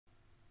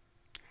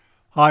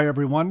Hi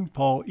everyone,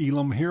 Paul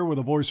Elam here with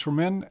A Voice for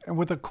Men and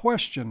with a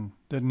question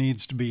that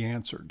needs to be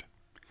answered.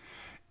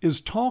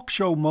 Is talk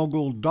show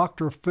mogul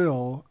Dr.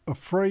 Phil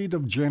afraid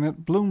of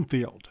Janet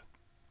Bloomfield?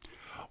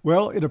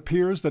 Well, it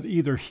appears that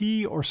either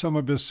he or some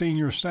of his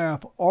senior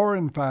staff are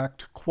in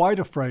fact quite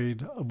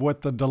afraid of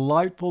what the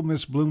delightful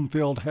Miss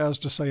Bloomfield has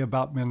to say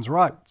about men's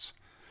rights.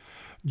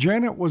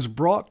 Janet was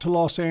brought to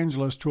Los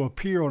Angeles to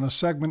appear on a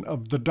segment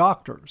of The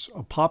Doctors,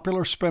 a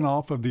popular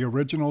spinoff of the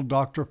original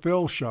Dr.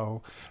 Phil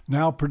show,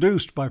 now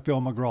produced by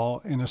Phil McGraw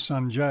and his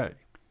son Jay.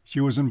 She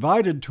was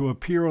invited to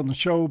appear on the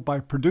show by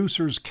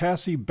producers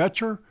Cassie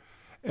Betcher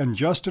and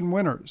Justin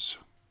Winters.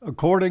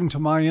 According to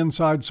my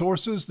inside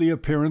sources, the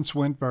appearance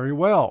went very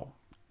well.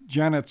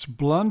 Janet's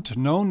blunt,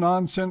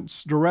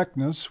 no-nonsense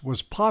directness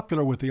was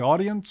popular with the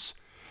audience.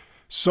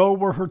 So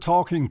were her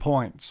talking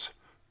points.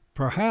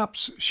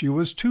 Perhaps she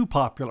was too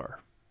popular.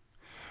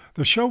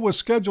 The show was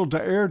scheduled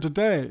to air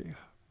today,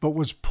 but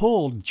was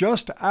pulled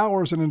just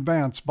hours in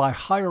advance by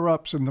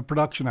higher-ups in the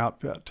production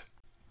outfit.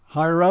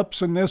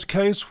 Higher-ups in this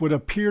case would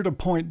appear to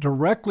point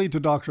directly to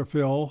Dr.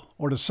 Phil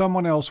or to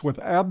someone else with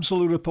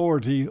absolute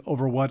authority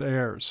over what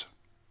airs.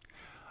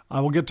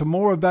 I will get to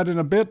more of that in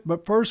a bit,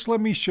 but first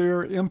let me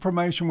share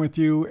information with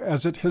you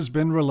as it has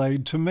been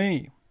relayed to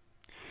me.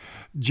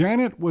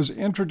 Janet was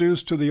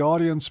introduced to the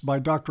audience by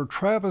Dr.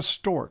 Travis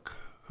Stork,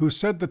 who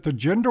said that the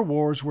gender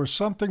wars were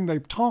something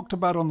they've talked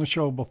about on the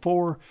show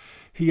before.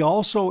 He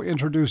also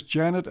introduced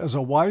Janet as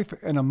a wife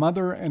and a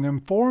mother and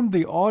informed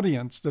the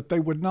audience that they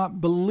would not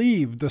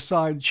believe the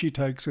side she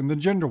takes in the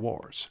gender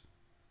wars.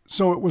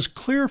 So it was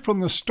clear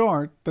from the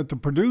start that the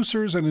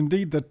producers and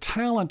indeed the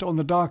talent on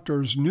The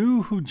Doctors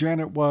knew who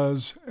Janet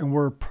was and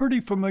were pretty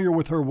familiar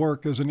with her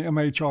work as an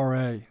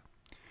MHRA.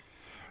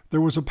 There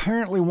was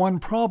apparently one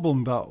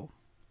problem, though.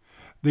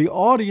 The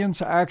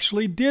audience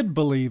actually did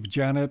believe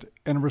Janet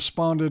and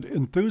responded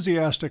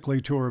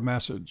enthusiastically to her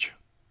message.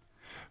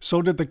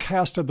 So did the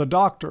cast of The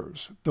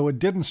Doctors, though it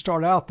didn't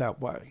start out that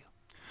way.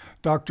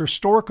 Dr.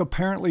 Stork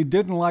apparently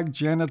didn't like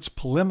Janet's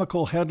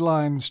polemical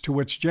headlines, to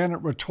which Janet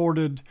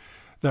retorted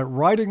that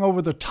writing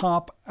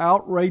over-the-top,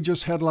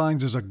 outrageous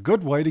headlines is a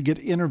good way to get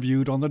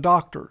interviewed on The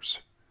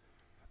Doctors.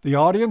 The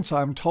audience,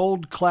 I'm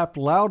told, clapped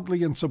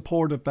loudly in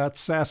support of that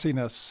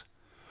sassiness.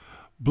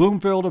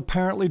 Bloomfield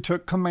apparently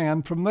took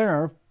command from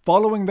there,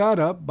 following that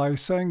up by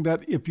saying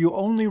that if you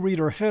only read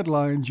her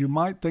headlines, you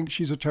might think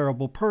she's a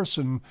terrible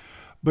person,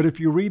 but if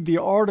you read the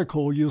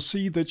article, you'll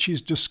see that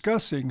she's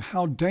discussing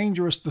how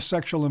dangerous the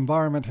sexual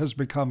environment has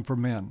become for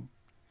men.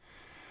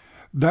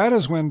 That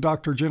is when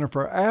Dr.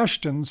 Jennifer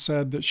Ashton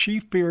said that she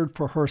feared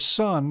for her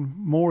son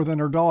more than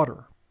her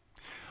daughter.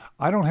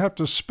 I don't have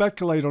to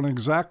speculate on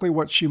exactly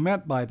what she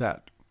meant by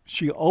that.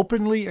 She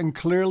openly and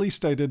clearly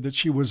stated that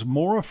she was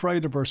more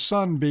afraid of her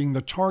son being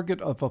the target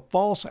of a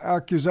false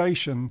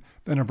accusation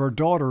than of her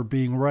daughter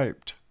being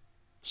raped.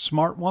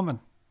 Smart woman.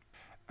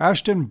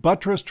 Ashton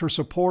buttressed her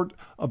support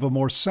of a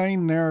more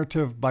sane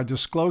narrative by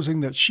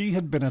disclosing that she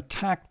had been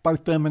attacked by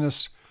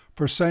feminists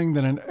for saying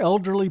that an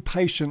elderly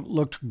patient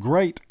looked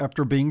great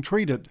after being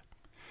treated.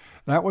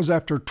 That was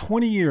after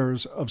 20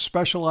 years of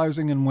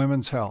specializing in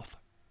women's health.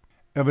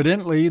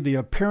 Evidently, the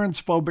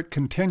appearance-phobic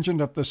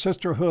contingent of the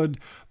sisterhood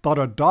thought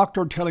a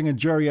doctor telling a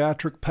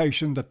geriatric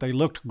patient that they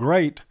looked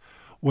great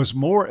was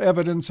more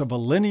evidence of a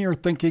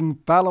linear-thinking,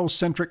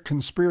 phallocentric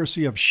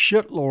conspiracy of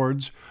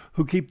shitlords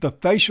who keep the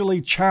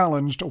facially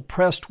challenged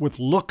oppressed with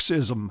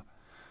looksism.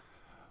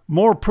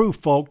 More proof,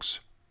 folks.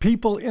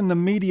 People in the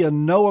media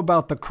know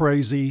about the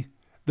crazy.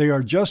 They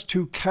are just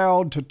too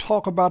cowed to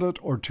talk about it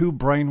or too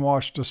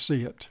brainwashed to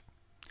see it.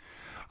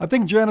 I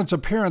think Janet's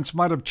appearance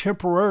might have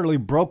temporarily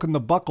broken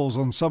the buckles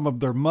on some of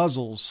their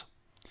muzzles.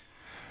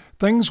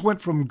 Things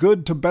went from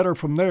good to better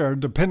from there,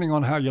 depending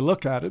on how you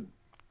look at it.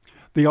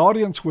 The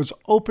audience was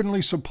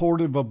openly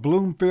supportive of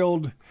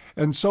Bloomfield,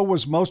 and so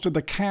was most of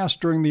the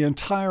cast during the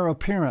entire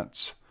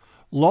appearance.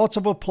 Lots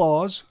of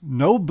applause,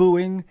 no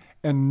booing,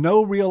 and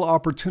no real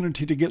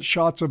opportunity to get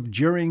shots of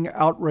jeering,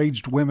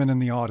 outraged women in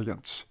the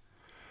audience.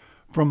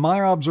 From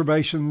my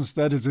observations,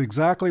 that is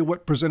exactly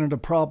what presented a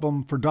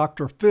problem for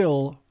Dr.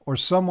 Phil or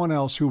someone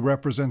else who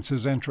represents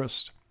his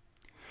interest.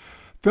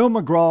 Phil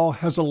McGraw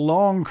has a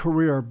long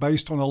career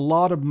based on a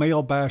lot of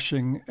male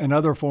bashing and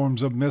other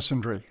forms of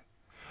misandry.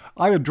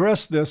 I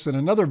addressed this in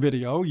another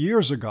video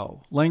years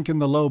ago, link in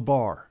the low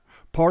bar.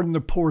 Pardon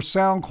the poor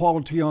sound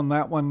quality on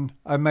that one,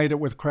 I made it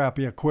with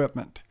crappy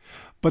equipment.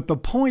 But the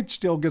point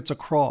still gets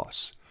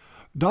across.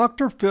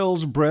 Dr.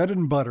 Phil's bread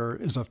and butter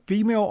is a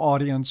female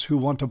audience who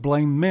want to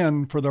blame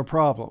men for their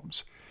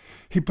problems.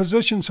 He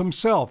positions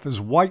himself as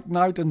white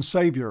knight and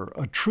savior,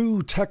 a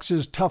true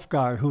Texas tough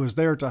guy who is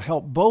there to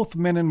help both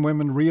men and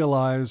women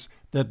realize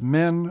that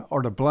men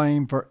are to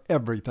blame for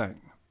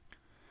everything.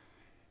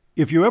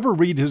 If you ever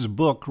read his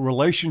book,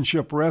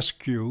 Relationship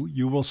Rescue,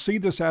 you will see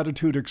this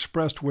attitude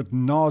expressed with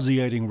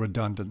nauseating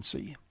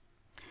redundancy.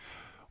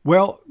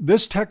 Well,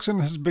 this Texan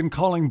has been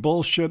calling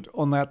bullshit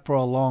on that for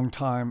a long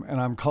time, and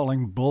I'm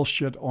calling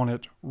bullshit on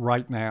it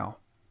right now.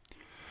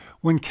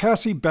 When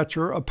Cassie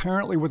Betcher,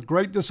 apparently with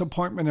great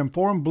disappointment,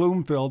 informed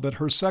Bloomfield that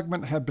her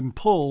segment had been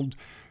pulled,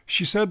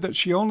 she said that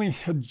she only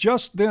had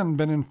just then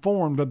been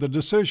informed of the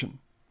decision.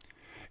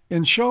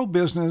 In show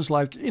business,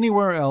 like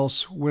anywhere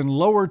else, when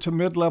lower to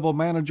mid-level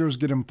managers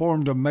get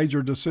informed of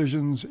major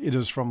decisions, it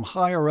is from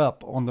higher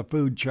up on the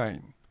food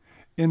chain.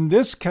 In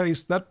this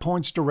case, that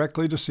points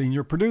directly to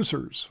senior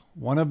producers,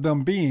 one of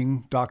them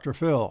being Dr.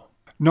 Phil.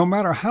 No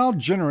matter how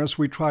generous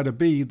we try to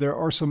be, there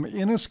are some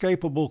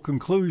inescapable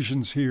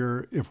conclusions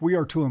here if we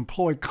are to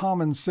employ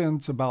common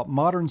sense about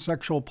modern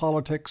sexual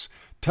politics,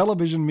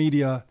 television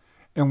media,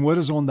 and what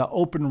is on the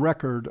open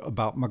record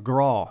about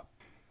McGraw.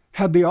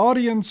 Had the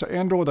audience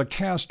and/or the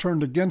cast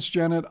turned against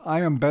Janet,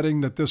 I am betting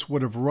that this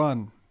would have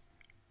run.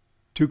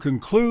 To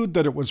conclude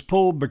that it was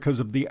pulled because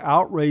of the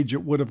outrage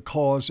it would have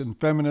caused in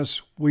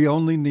feminists, we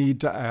only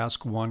need to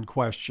ask one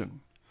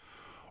question.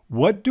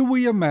 What do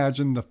we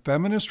imagine the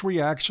feminist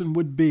reaction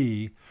would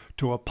be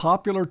to a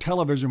popular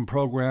television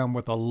program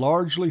with a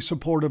largely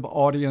supportive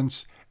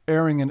audience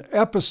airing an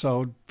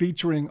episode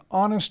featuring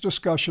honest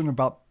discussion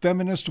about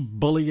feminist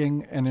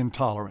bullying and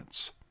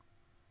intolerance?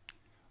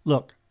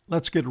 Look,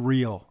 let's get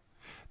real.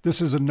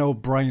 This is a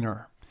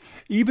no-brainer.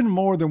 Even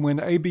more than when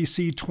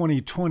ABC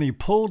 2020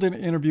 pulled an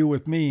interview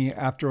with me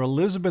after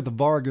Elizabeth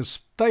Vargas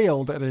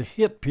failed at a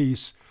hit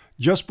piece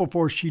just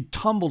before she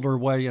tumbled her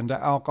way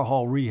into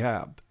alcohol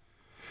rehab.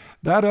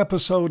 That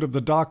episode of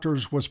The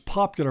Doctors was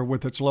popular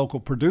with its local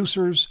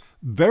producers,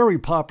 very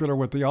popular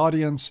with the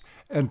audience,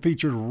 and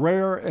featured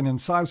rare and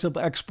incisive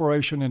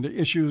exploration into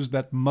issues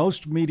that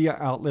most media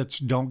outlets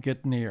don't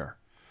get near.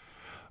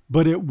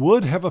 But it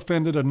would have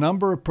offended a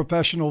number of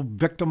professional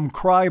victim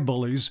cry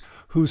bullies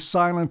whose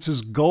silence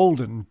is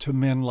golden to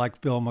men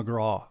like Phil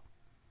McGraw.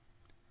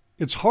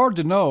 It's hard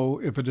to know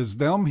if it is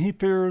them he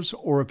fears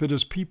or if it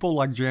is people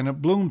like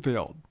Janet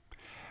Bloomfield.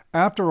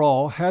 After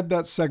all, had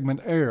that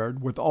segment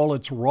aired, with all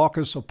its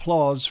raucous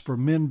applause for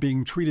men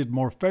being treated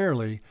more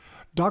fairly,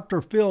 Dr.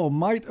 Phil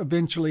might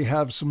eventually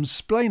have some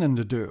splaining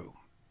to do.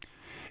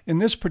 In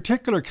this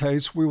particular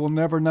case, we will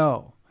never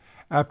know.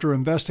 After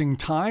investing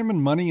time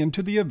and money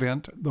into the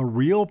event, the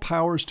real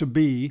powers to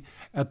be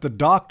at the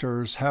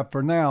Doctors have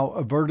for now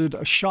averted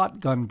a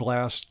shotgun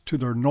blast to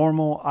their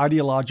normal,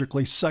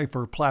 ideologically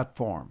safer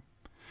platform.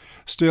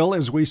 Still,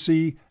 as we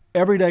see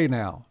every day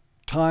now,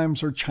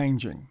 times are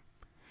changing.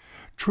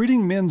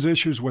 Treating men's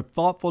issues with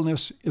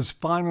thoughtfulness is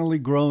finally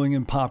growing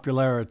in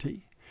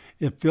popularity.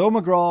 If Phil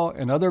McGraw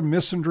and other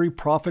misandry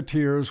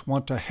profiteers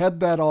want to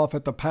head that off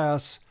at the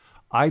pass,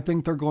 I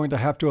think they're going to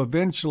have to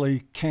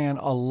eventually can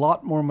a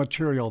lot more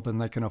material than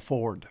they can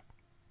afford.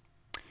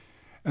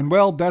 And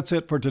well, that's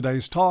it for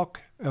today's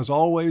talk. As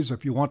always,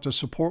 if you want to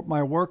support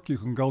my work, you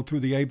can go through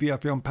the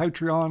AVFM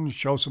Patreon,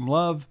 show some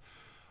love.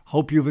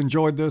 Hope you've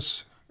enjoyed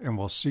this, and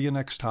we'll see you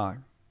next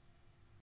time.